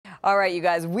All right, you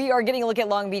guys, we are getting a look at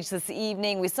Long Beach this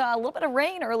evening. We saw a little bit of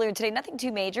rain earlier today, nothing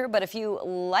too major, but a few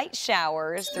light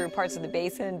showers through parts of the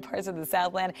basin, parts of the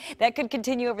Southland. That could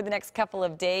continue over the next couple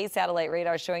of days. Satellite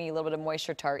radar showing you a little bit of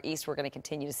moisture to our east. We're going to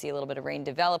continue to see a little bit of rain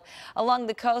develop along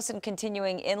the coast and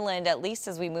continuing inland, at least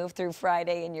as we move through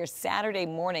Friday and your Saturday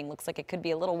morning. Looks like it could be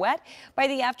a little wet. By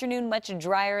the afternoon, much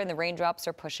drier, and the raindrops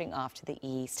are pushing off to the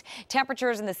east.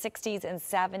 Temperatures in the 60s and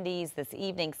 70s this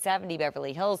evening. 70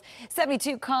 Beverly Hills,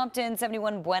 72 Compton,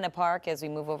 71 Buena Park as we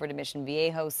move over to Mission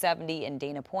Viejo, 70 in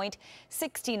Dana Point,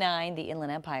 69 the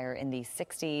Inland Empire in the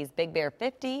 60s, Big Bear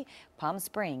 50, Palm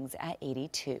Springs at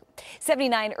 82.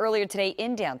 79 earlier today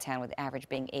in downtown with average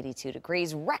being 82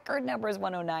 degrees. Record number is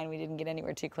 109. We didn't get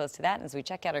anywhere too close to that. And as we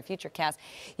check out our future cast,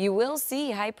 you will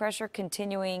see high pressure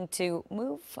continuing to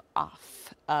move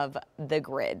off of the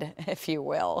grid, if you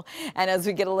will. And as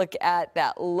we get a look at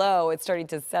that low, it's starting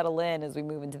to settle in as we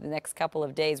move into the next couple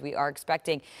of days. We are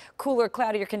expecting cooler,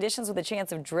 cloudier conditions with a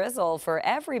chance of drizzle for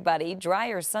everybody.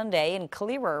 Drier Sunday and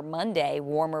clearer Monday.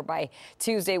 Warmer by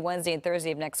Tuesday, Wednesday, and Thursday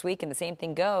of next week. And the same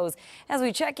thing goes as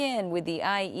we check in with the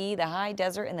IE, the high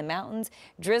desert and the mountains.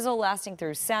 Drizzle lasting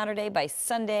through Saturday. By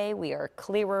Sunday, we are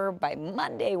clearer. By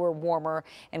Monday, we're warmer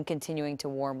and continuing to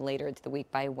warm later into the week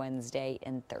by Wednesday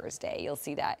and Thursday. You'll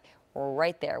see that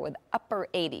right there with upper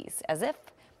 80s, as if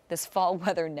this fall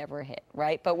weather never hit,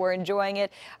 right? But we're enjoying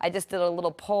it. I just did a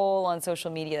little poll on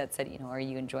social media that said, are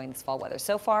you enjoying this fall weather?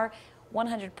 So far,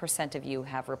 100% of you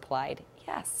have replied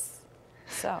yes.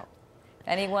 So, if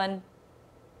anyone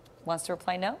wants to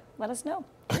reply no, let us know.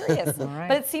 Curious. All right.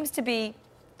 But it seems to be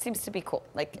cool.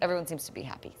 Like everyone seems to be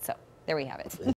happy. So there we have it.